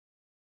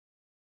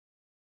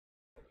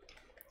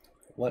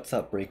What's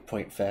up,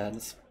 Breakpoint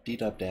fans?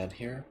 D-Dub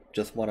here.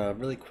 Just want to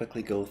really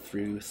quickly go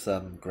through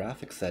some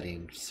graphic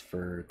settings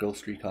for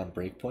Ghost Recon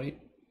Breakpoint.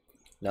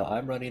 Now,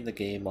 I'm running the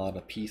game on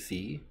a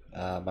PC.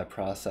 My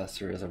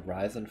processor is a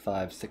Ryzen 5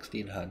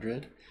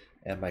 1600,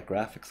 and my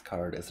graphics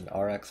card is an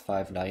RX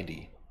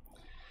 590.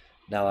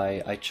 Now,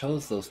 I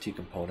chose those two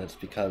components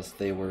because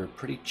they were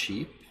pretty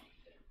cheap.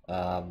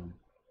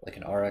 Like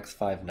an RX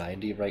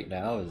 590 right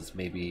now is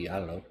maybe, I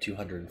don't know,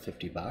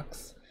 250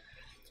 bucks.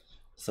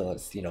 So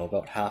it's,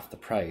 about half the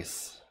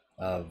price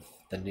of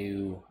the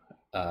new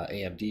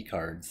AMD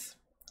cards.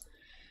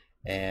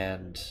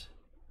 And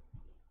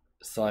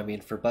so, I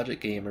mean, for budget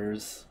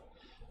gamers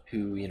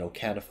who,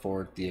 can't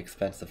afford the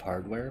expensive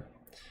hardware,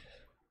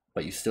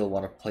 but you still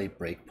want to play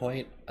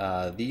Breakpoint,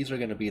 these are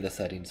going to be the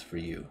settings for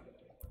you.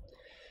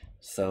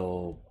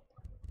 So,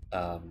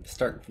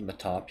 starting from the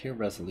top here,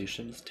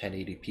 resolutions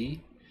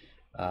 1080p.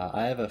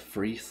 I have a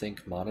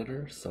FreeSync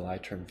monitor, so I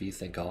turn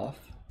VSync off.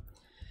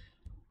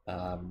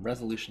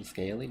 Resolution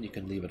scaling, you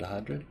can leave it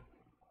 100.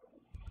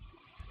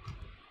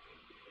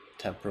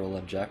 Temporal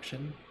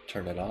injection,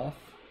 turn it off.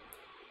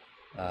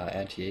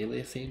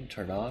 Anti-aliasing,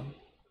 turn on.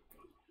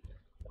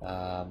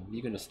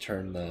 You can just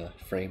turn the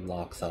frame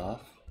locks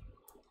off.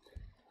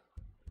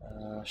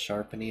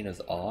 Sharpening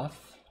is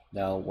off.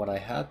 Now, when I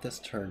had this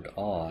turned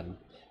on,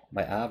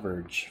 my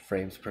average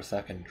frames per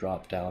second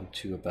dropped down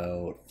to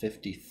about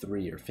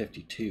 53 or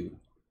 52.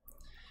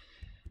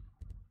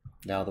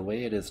 Now, the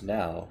way it is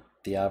now,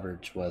 the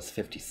average was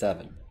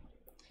 57.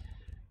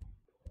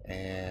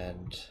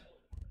 And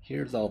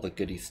here's all the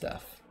goody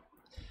stuff.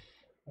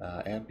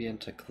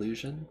 Ambient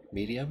occlusion,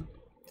 medium.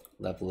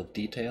 Level of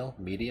detail,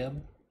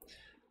 medium.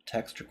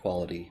 Texture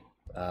quality.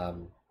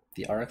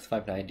 The RX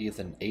 590 is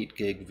an 8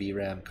 gig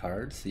VRAM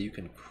card, so you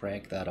can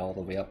crank that all the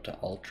way up to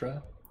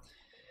ultra.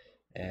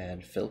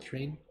 And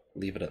filtering,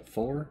 leave it at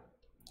 4.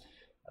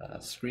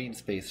 Screen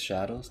space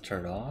shadows,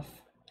 turn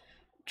off.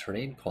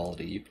 Terrain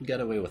quality, you can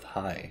get away with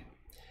high.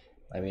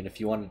 I mean, if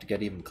you wanted to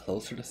get even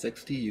closer to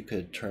 60, you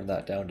could turn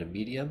that down to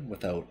medium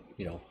without,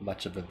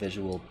 much of a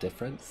visual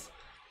difference.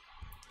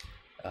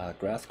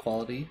 Grass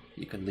quality,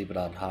 you can leave it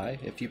on high.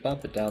 If you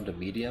bump it down to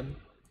medium,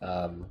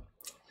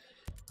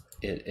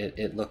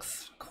 it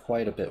looks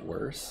quite a bit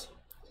worse.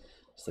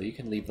 So you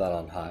can leave that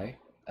on high.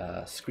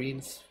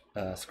 Screen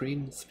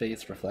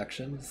space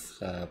reflections,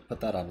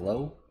 put that on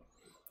low.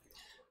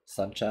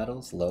 Sun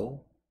shadows,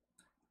 low.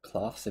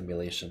 Cloth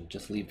simulation,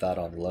 just leave that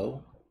on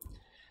low.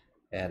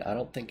 And I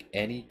don't think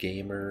any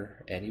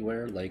gamer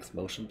anywhere likes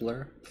motion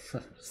blur,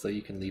 so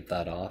you can leave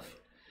that off.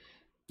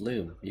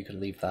 Bloom, you can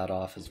leave that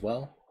off as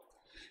well.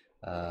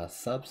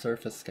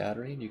 Subsurface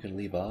scattering, you can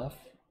leave off.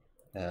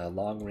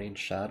 Long range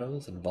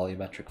shadows and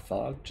volumetric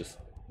fog, just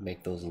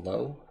make those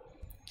low.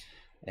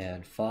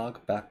 And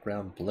fog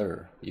background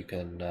blur, you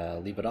can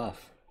leave it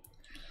off.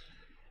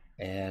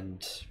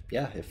 And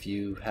yeah, if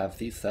you have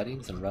these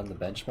settings and run the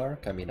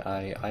benchmark, I mean,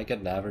 I get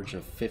an average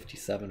of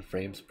 57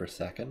 frames per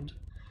second.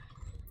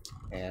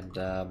 And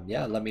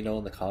yeah, let me know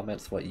in the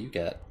comments what you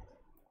get.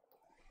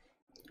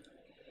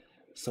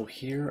 So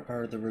here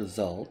are the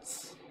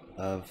results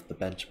of the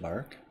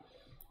benchmark.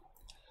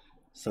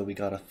 So we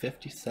got a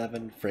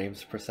 57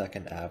 frames per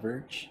second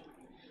average.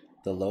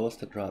 The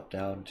lowest it dropped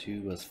down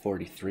to was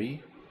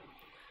 43,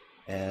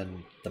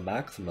 and the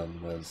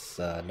maximum was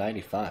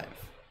 95.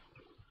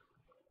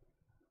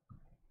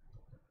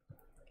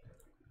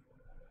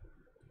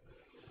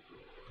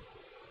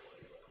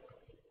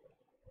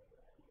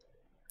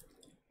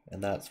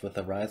 And that's with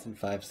a Ryzen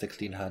 5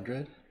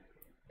 1600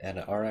 and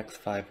an RX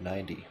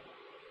 590.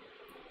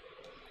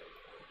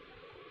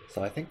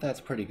 So I think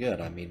that's pretty good.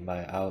 I mean,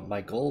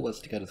 my goal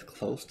was to get as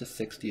close to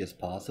 60 as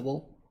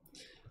possible,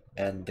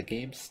 and the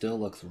game still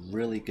looks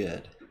really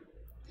good.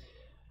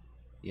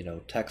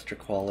 Texture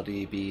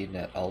quality being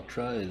at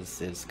ultra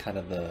is kind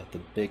of the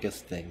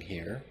biggest thing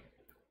here.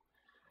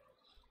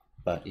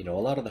 But, a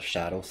lot of the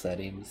shadow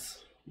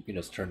settings, you can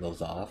just turn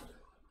those off.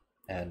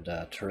 And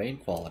terrain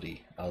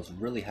quality, I was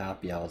really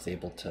happy I was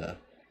able to,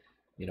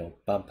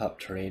 bump up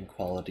terrain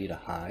quality to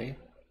high.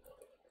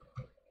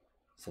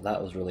 So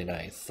that was really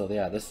nice. So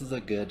yeah, this is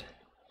a good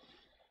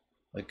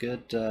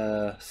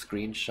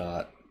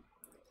screenshot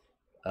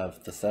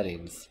of the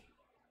settings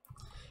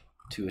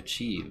to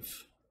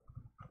achieve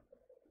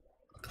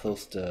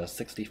close to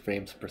 60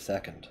 frames per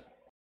second.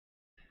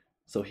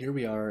 So here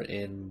we are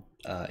in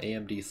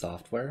AMD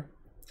software.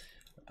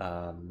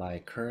 My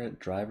current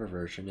driver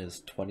version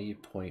is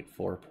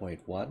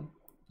 20.4.1,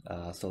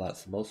 so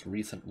that's the most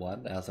recent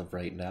one as of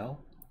right now.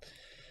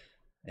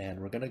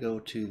 And we're going to go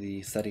to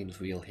the settings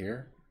wheel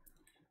here,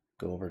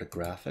 go over to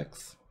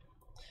graphics,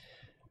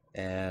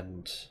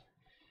 and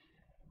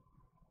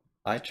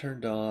I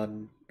turned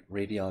on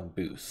Radeon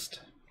Boost.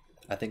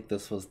 I think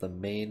this was the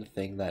main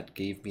thing that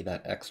gave me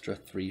that extra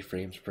 3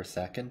 frames per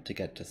second to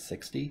get to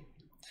 60.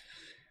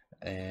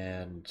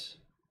 And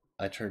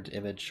I turned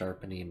image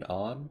sharpening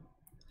on.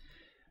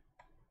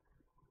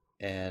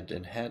 And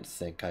enhanced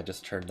sync, I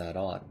just turned that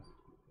on.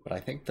 But I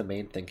think the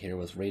main thing here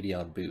was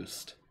Radeon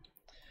Boost.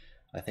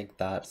 I think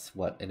that's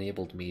what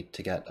enabled me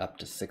to get up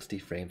to 60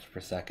 frames per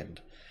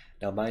second.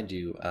 Now mind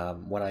you,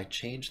 when I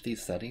changed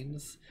these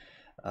settings,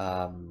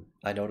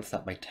 I noticed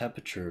that my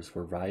temperatures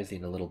were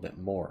rising a little bit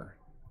more.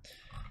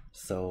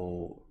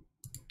 So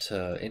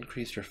to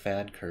increase your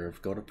fan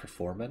curve, go to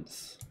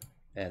Performance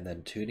and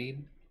then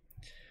Tuning,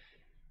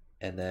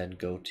 and then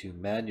go to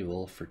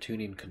Manual for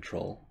tuning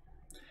control.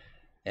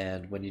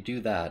 And when you do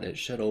that, it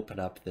should open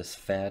up this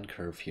fan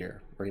curve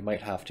here, where you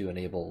might have to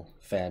enable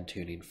fan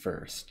tuning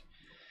first.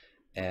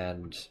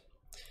 And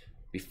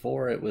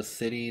before it was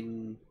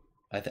sitting,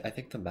 I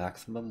think the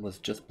maximum was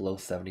just below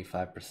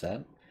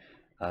 75%.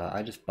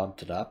 I just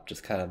bumped it up,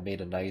 just kind of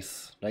made a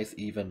nice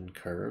even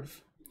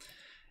curve.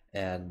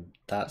 And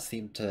that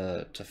seemed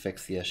to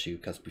fix the issue,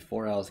 because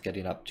before I was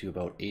getting up to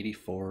about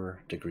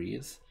 84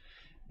 degrees,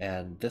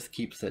 and this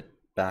keeps it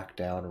back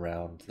down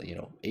around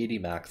 80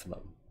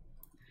 maximum.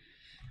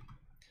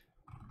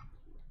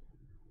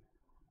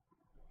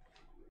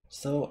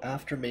 So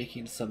after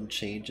making some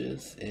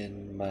changes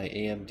in my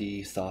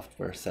AMD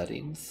software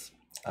settings,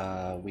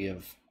 we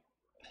have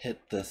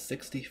hit the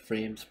 60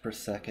 frames per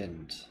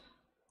second.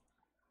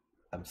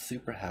 I'm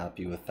super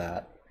happy with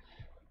that,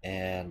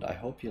 and I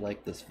hope you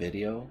like this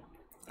video.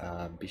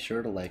 Be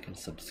sure to like and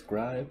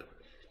subscribe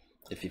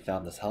if you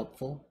found this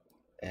helpful,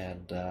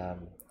 and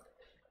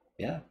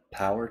yeah,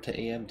 power to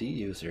AMD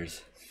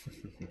users.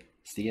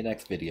 See you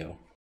next video.